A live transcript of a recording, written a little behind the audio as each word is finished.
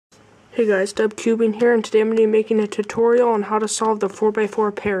Hey guys, DubCubing here, and today I'm going to be making a tutorial on how to solve the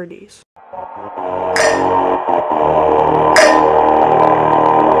 4x4 parodies.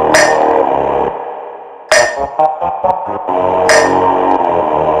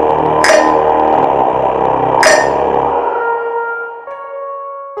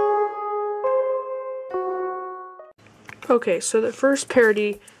 Okay, so the first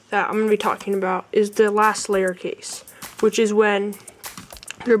parody that I'm going to be talking about is the last layer case, which is when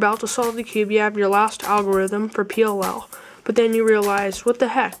you're about to solve the cube, you have your last algorithm for PLL, but then you realize, what the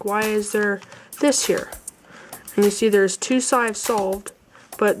heck, why is there this here? And you see there's two sides solved,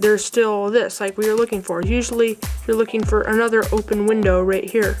 but there's still this, like we were looking for. Usually you're looking for another open window right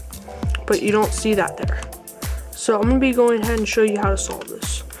here, but you don't see that there. So I'm going to be going ahead and show you how to solve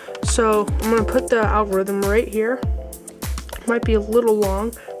this. So I'm going to put the algorithm right here. It might be a little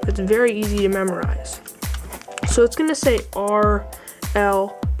long, but it's very easy to memorize. So it's going to say R,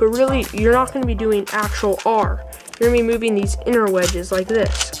 L, but really you're not going to be doing actual R. You're going to be moving these inner wedges like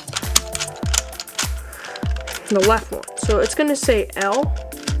this. The left one. So it's going to say L,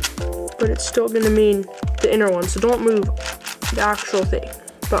 but it's still going to mean the inner one. So don't move the actual thing.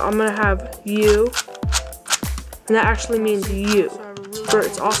 But I'm going to have U, and that actually means U. But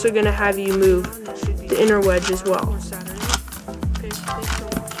it's also going to have you move the inner wedge as well.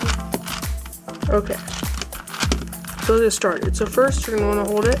 Okay. So let's get started. So first you're going to want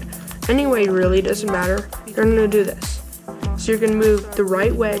to hold it. Anyway, really, doesn't matter. You're going to do this. So you're going to move the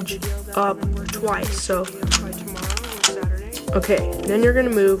right wedge up twice. So, okay. Then you're going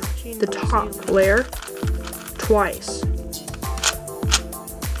to move the top layer twice.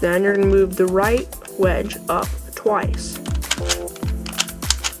 Then you're going to move the right wedge up twice.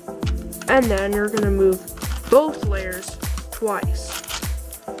 And then you're going to move both layers twice.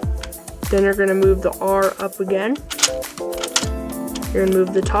 Then you're going to move the R up again. You're going to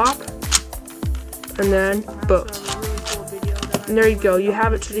move the top, and then both. And there you go, you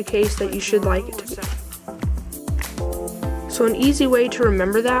have it to the case that you should like it to be. So an easy way to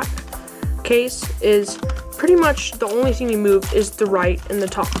remember that case is pretty much the only thing you move is the right and the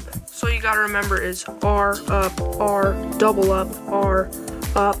top. So you got to remember is R, up, double up,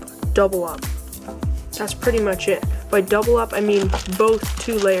 double up. That's pretty much it. By double up, I mean both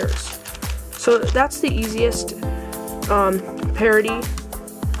two layers. So that's the easiest parity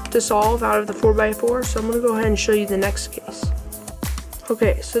to solve out of the 4x4, so I'm going to go ahead and show you the next case.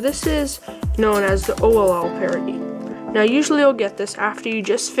 Okay, so this is known as the OLL parity. Now usually you'll get this after you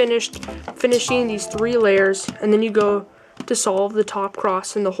just finishing these three layers, and then you go to solve the top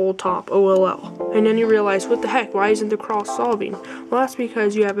cross and the whole top OLL. And then you realize, what the heck, why isn't the cross solving? Well, that's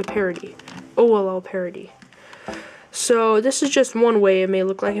because you have a parity, OLL parity. So this is just one way it may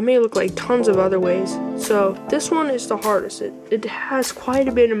look like. It may look like tons of other ways. So this one is the hardest. It has quite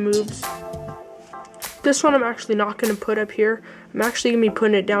a bit of moves. This one I'm actually not going to put up here. I'm actually going to be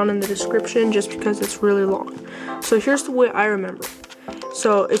putting it down in the description just because it's really long. So here's the way I remember.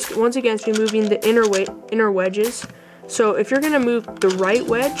 So it's once again it's moving the inner wedges. So if you're going to move the right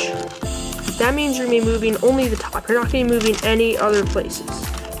wedge, that means you're going to be moving only the top. You're not going to be moving any other places.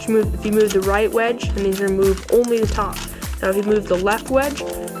 If you move the right wedge, that means you're going to move only the top. Now if you move the left wedge,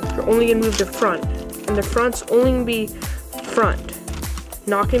 you're only going to move the front. And the front's only going to be front.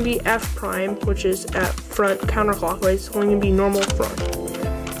 Not going to be F prime, which is at front counterclockwise. It's only going to be normal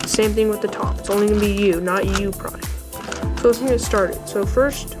front. Same thing with the top. It's only going to be U, not U prime. So let's get started. So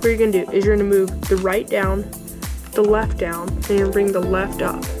first, what you're going to do is you're going to move the right down, the left down, and you're going to bring the left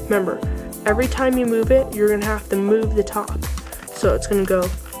up. Remember, every time you move it, you're going to have to move the top. So it's going to go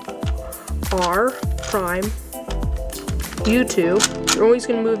R prime, U2, you're always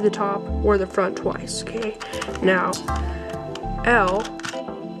going to move the top or the front twice, okay? Now, L,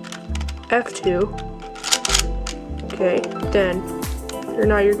 F2, okay, then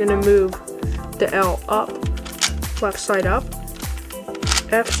now you're going to move the L up, left side up,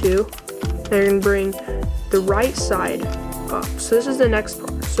 F2, then you're going to bring the right side up. So this is the next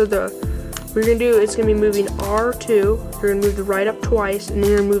part. So what you're going to do is going to be moving R2, you're going to move the right up twice, and then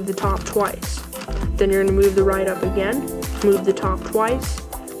you're going to move the top twice. Then you're going to move the right up again, move the top twice,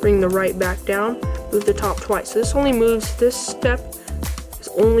 bring the right back down, move the top twice. So this only moves, this step is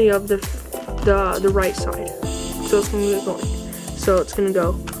only of the right side. So it's going to move going. So it's going to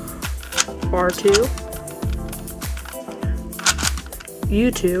go R2,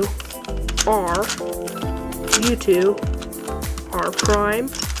 U2, R, U2, R prime,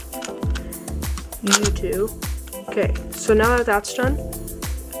 U2. Okay, so now that that's done,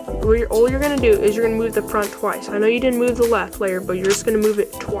 all you're going to do is you're going to move the front twice. I know you didn't move the left layer, but you're just going to move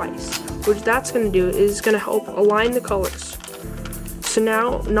it twice. What that's going to do is going to help align the colors. So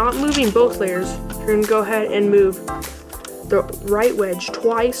now, not moving both layers, you're going to go ahead and move the right wedge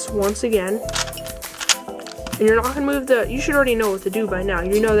twice, once again. And you're not going to move the, you should already know what to do by now.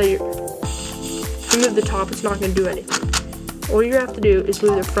 You know that if you move the top, it's not going to do anything. All you have to do is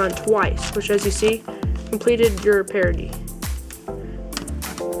move the front twice, which, as you see, completed your parity.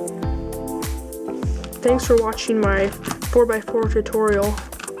 Thanks for watching my 4x4 tutorial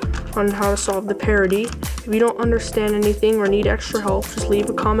on how to solve the parity. If you don't understand anything or need extra help, just leave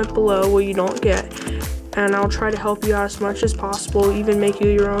a comment below what you don't get, and I'll try to help you out as much as possible, even make you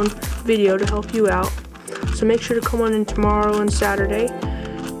your own video to help you out. So make sure to come on in tomorrow and Saturday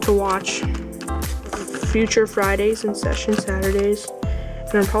to watch future Fridays and session Saturdays.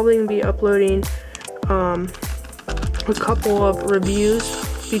 And I'm probably going to be uploading a couple of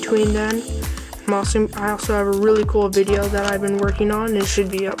reviews between then. I also have a really cool video that I've been working on. It should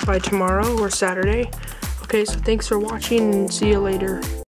be up by tomorrow or Saturday. Okay, so thanks for watching and see you later.